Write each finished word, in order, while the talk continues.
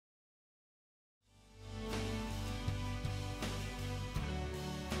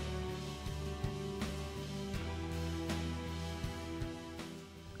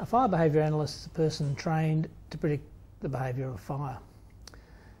A fire behaviour analyst is a person trained to predict the behaviour of fire.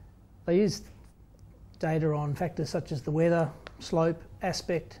 They use data on factors such as the weather, slope,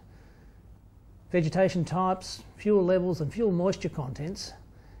 aspect, vegetation types, fuel levels and fuel moisture contents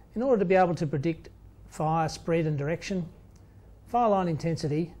in order to be able to predict fire spread and direction, fire line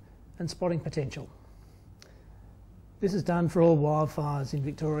intensity and spotting potential. This is done for all wildfires in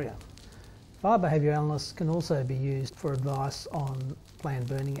Victoria. Fire behaviour analysts can also be used for advice on planned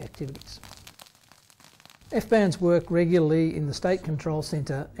burning activities. FBANs work regularly in the State Control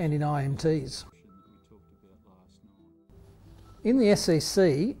Centre and in IMTs. In the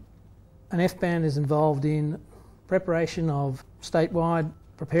SCC, an FBAN is involved in preparation of statewide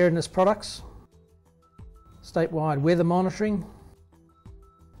preparedness products, statewide weather monitoring,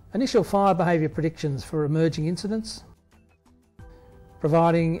 initial fire behaviour predictions for emerging incidents,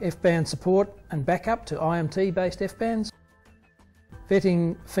 providing FBAN support and backup to IMT-based FBANs,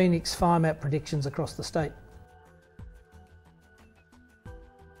 vetting Phoenix fire map predictions across the state.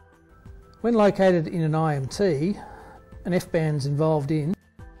 When located in an IMT, an FBAN is involved in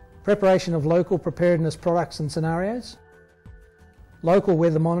preparation of local preparedness products and scenarios, local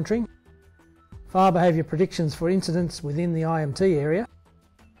weather monitoring, fire behaviour predictions for incidents within the IMT area,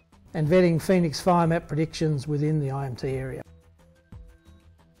 and vetting Phoenix fire map predictions within the IMT area.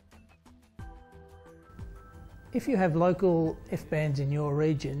 If you have local FBANs in your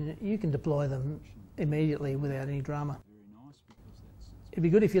region, you can deploy them immediately without any drama. It'd be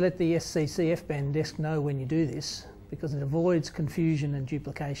good if you let the SCC FBAN desk know when you do this, because it avoids confusion and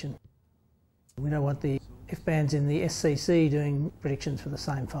duplication. We don't want the FBANs in the SCC doing predictions for the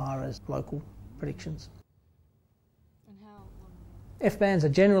same fire as local predictions. FBANs are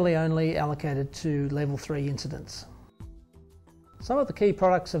generally only allocated to level 3 incidents. Some of the key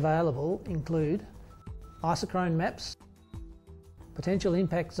products available include isochrone maps, potential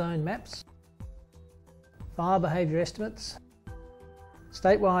impact zone maps, fire behaviour estimates,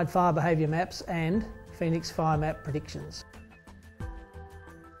 statewide fire behaviour maps and Phoenix fire map predictions.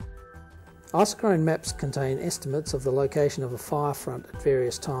 Isochrone maps contain estimates of the location of a fire front at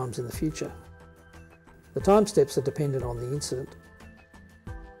various times in the future. The time steps are dependent on the incident.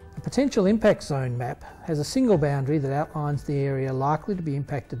 A potential impact zone map has a single boundary that outlines the area likely to be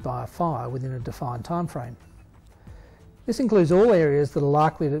impacted by a fire within a defined time frame. This includes all areas that are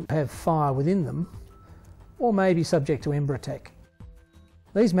likely to have fire within them or may be subject to ember attack.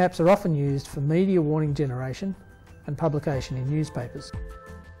 These maps are often used for media warning generation and publication in newspapers.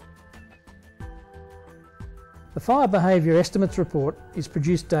 The Fire Behaviour Estimates Report is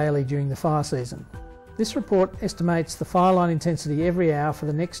produced daily during the fire season. This report estimates the fire line intensity every hour for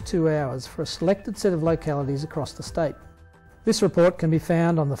the next 2 hours for a selected set of localities across the state. This report can be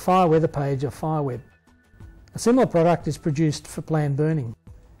found on the fire weather page of FireWeb. A similar product is produced for planned burning.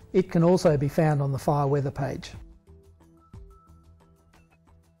 It can also be found on the fire weather page.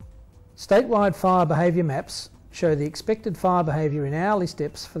 Statewide fire behaviour maps show the expected fire behaviour in hourly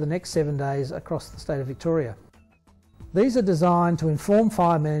steps for the next 7 days across the state of Victoria. These are designed to inform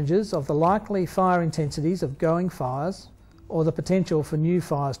fire managers of the likely fire intensities of going fires or the potential for new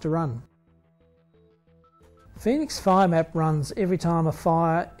fires to run. Phoenix Fire Map runs every time a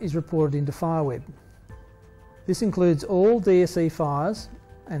fire is reported into FireWeb. This includes all DSE fires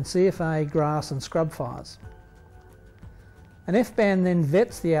and CFA, grass and scrub fires. An FBAN then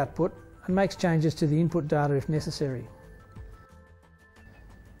vets the output and makes changes to the input data if necessary.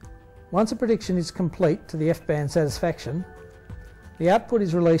 Once a prediction is complete to the FBAN satisfaction, the output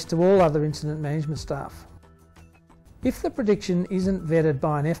is released to all other incident management staff. If the prediction isn't vetted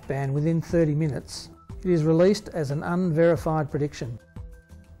by an FBAN within 30 minutes, it is released as an unverified prediction.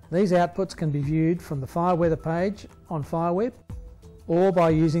 These outputs can be viewed from the fire weather page on FireWeb or by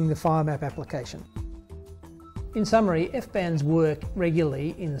using the FireMap application. In summary, FBANs work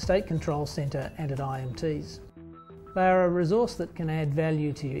regularly in the State Control Centre and at IMTs. They are a resource that can add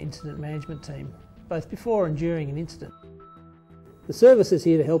value to your incident management team, both before and during an incident. The service is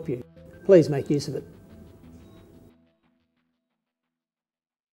here to help you. Please make use of it.